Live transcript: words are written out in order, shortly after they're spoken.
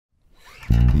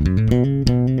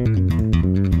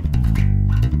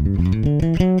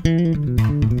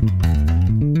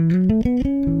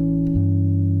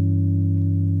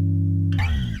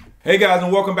Hey guys,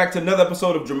 and welcome back to another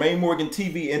episode of Jermaine Morgan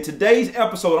TV. In today's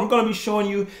episode, I'm going to be showing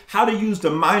you how to use the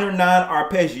minor 9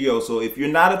 arpeggio. So if you're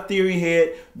not a theory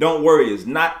head, don't worry. It's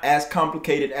not as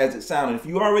complicated as it sounds. If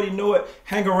you already know it,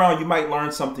 hang around. You might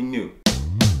learn something new.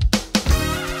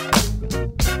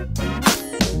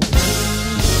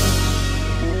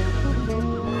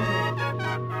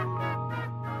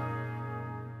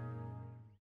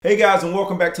 Hey guys, and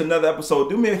welcome back to another episode.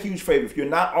 Do me a huge favor. If you're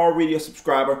not already a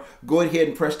subscriber, go ahead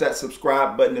and press that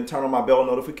subscribe button and turn on my bell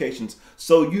notifications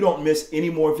so you don't miss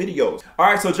any more videos. All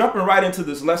right, so jumping right into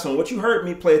this lesson, what you heard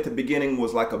me play at the beginning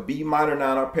was like a B minor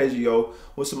 9 arpeggio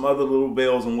with some other little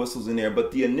bells and whistles in there,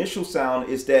 but the initial sound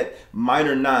is that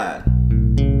minor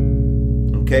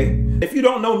 9. Okay? If you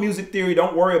don't know music theory,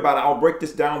 don't worry about it. I'll break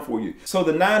this down for you. So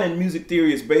the 9 in music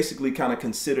theory is basically kind of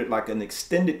considered like an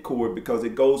extended chord because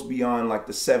it goes beyond like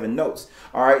the 7 notes.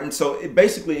 All right, and so it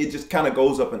just kind of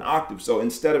goes up an octave. So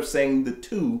instead of saying the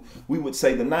 2, we would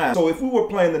say the 9. So if we were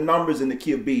playing the numbers in the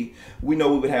key of B, we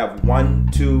know we would have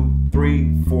 1, 2,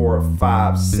 3, 4,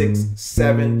 5, 6,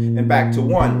 7, and back to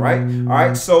 1, right? All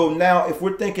right, so now if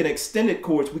we're thinking extended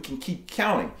chords, we can keep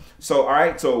counting. So, all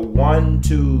right, so 1,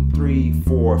 2, 3,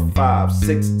 4, 5,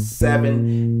 6,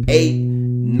 7, 8,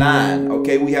 9.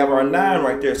 Okay, we have our 9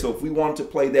 right there. So if we wanted to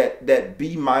play that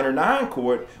B minor 9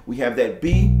 chord, we have that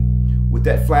B with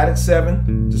that flatted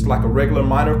 7, just like a regular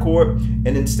minor chord. And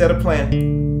instead of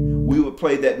playing, we would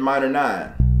play that minor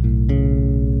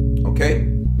 9. Okay?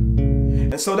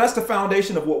 And so that's the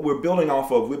foundation of what we're building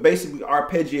off of. We're basically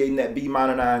arpeggiating that B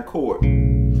minor 9 chord,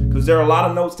 because there are a lot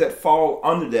of notes that fall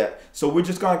under that. So we're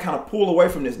just going to kind of pull away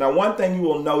from this. Now, one thing you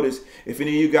will notice, if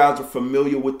any of you guys are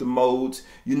familiar with the modes,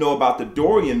 you know about the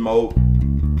Dorian mode.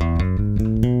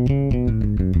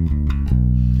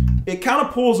 It kind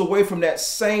of pulls away from that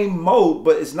same mode,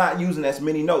 but it's not using as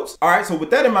many notes. All right, so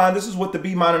with that in mind, this is what the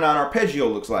B minor 9 arpeggio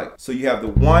looks like. So you have the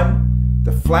 1,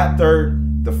 the flat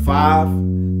 3rd, the 5,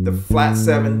 the flat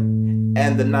 7,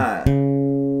 and the 9.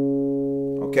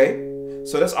 Okay,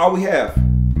 so that's all we have.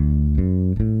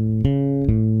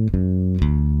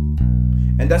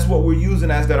 And that's what we're using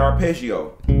as that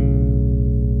arpeggio.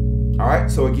 All right,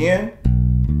 so again.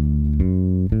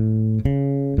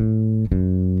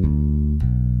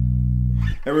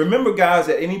 And remember guys,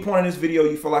 at any point in this video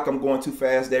you feel like I'm going too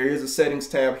fast, there is a settings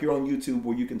tab here on YouTube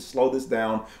where you can slow this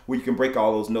down, where you can break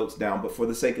all those notes down. But for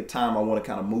the sake of time, I want to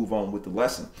kind of move on with the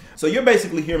lesson. So you're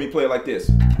basically hearing me play it like this.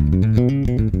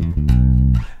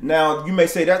 Now, you may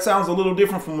say that sounds a little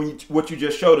different from what you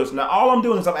just showed us. Now, all I'm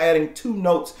doing is I'm adding 2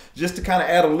 notes just to kind of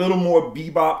add a little more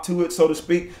bebop to it, so to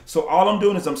speak. So all I'm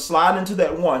doing is I'm sliding into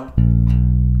that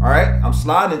 1. All right, I'm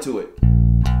sliding into it.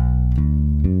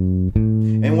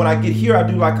 And when I get here, I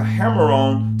do like a hammer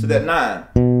on to that 9.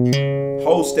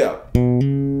 Whole step.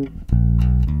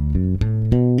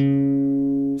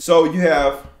 So you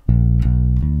have,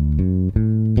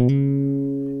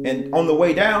 and on the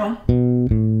way down,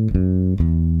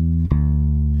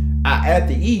 I add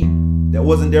the E that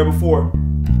wasn't there before.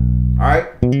 All right.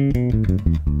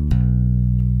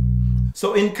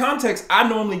 So in context, I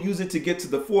normally use it to get to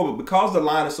the 4, but because the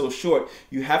line is so short,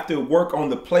 you have to work on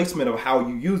the placement of how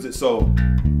you use it. So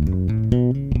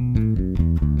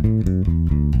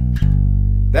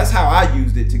that's how I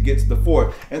used it to get to the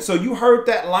 4. And so you heard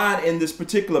that line in this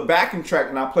particular backing track,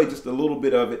 and I played just a little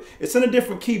bit of it. It's in a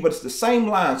different key, but it's the same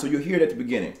line, so you'll hear it at the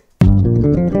beginning.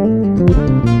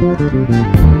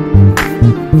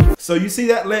 So you see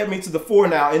that led me to the 4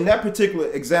 now. In that particular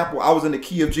example, I was in the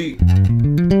key of G.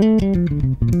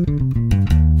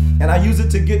 And I use it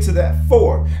to get to that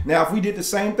 4. Now, if we did the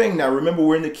same thing, now remember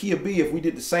we're in the key of B, if we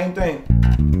did the same thing,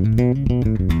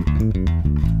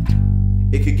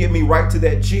 it could get me right to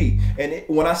that G. And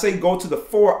when I say go to the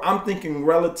 4, I'm thinking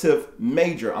relative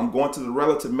major. I'm going to the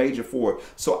relative major 4.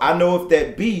 So I know if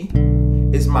that B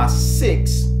is my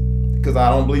 6, because I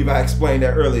don't believe I explained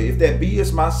that earlier. If that B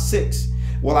is my 6,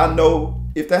 well, I know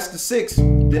if that's the 6,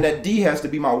 then that D has to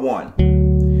be my 1.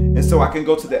 And so I can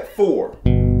go to that 4,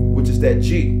 which is that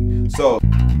G. So,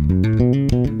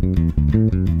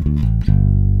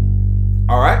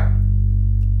 all right.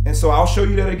 And so I'll show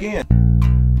you that again.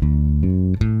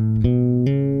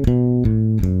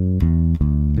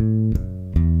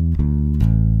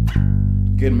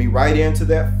 Getting me right into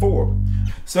that 4.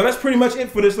 So that's pretty much it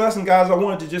for this lesson, guys. I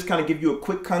wanted to just kind of give you a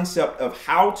quick concept of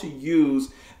how to use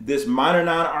this minor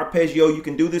 9 arpeggio. You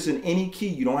can do this in any key.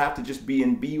 You don't have to just be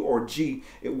in B or G.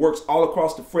 It works all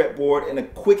across the fretboard, and a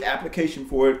quick application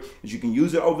for it is you can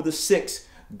use it over the 6,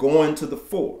 going to the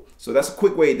 4. So that's a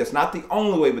quick way. That's not the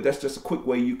only way, but that's just a quick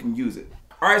way you can use it.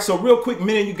 All right, so real quick,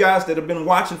 many of you guys that have been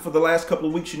watching for the last couple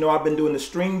of weeks, you know I've been doing the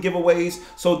string giveaways.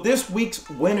 So this week's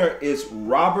winner is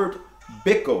Robert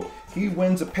Bickle. He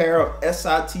wins a pair of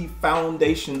SIT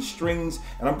Foundation strings,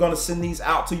 and I'm going to send these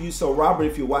out to you. So Robert,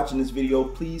 if you're watching this video,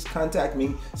 please contact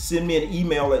me. Send me an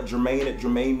email at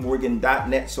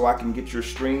jermaine@jermainemorgan.net so I can get your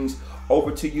strings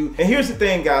over to you. And here's the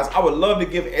thing, guys, I would love to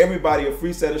give everybody a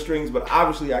free set of strings, but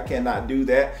obviously I cannot do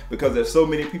that because there's so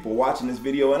many people watching this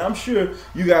video, and I'm sure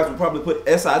you guys will probably put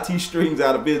SIT strings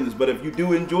out of business. But if you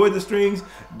do enjoy the strings,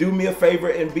 do me a favor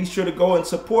and be sure to go and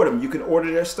support them. You can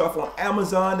order their stuff on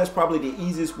Amazon. That's probably the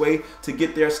easiest way to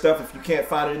get their stuff if you can't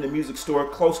find it in the music store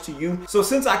close to you. So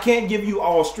since I can't give you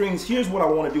all strings, here's what I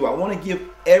want to do. I want to give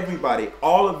everybody,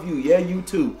 all of you, yeah, you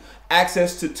too,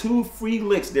 access to 2 free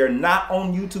licks. They're not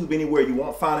on YouTube anywhere. You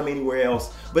won't find them anywhere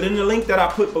else. But in the link that I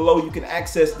put below, you can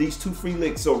access these 2 free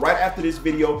licks. So right after this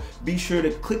video, be sure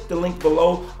to click the link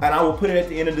below, and I will put it at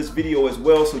the end of this video as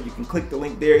well, so you can click the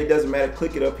link there. It doesn't matter,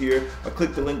 click it up here or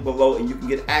click the link below and you can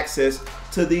get access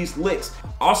to these licks.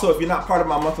 Also, if you're not part of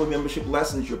my monthly membership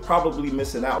lessons, you're probably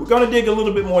missing out. We're gonna dig a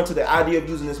little bit more into the idea of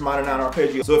using this minor 9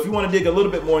 arpeggio. So if you wanna dig a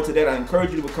little bit more into that, I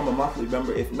encourage you to become a monthly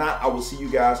member. If not, I will see you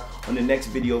guys on the next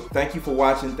video. Thank you for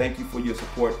watching. Thank you for your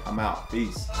support. I'm out.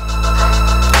 Peace.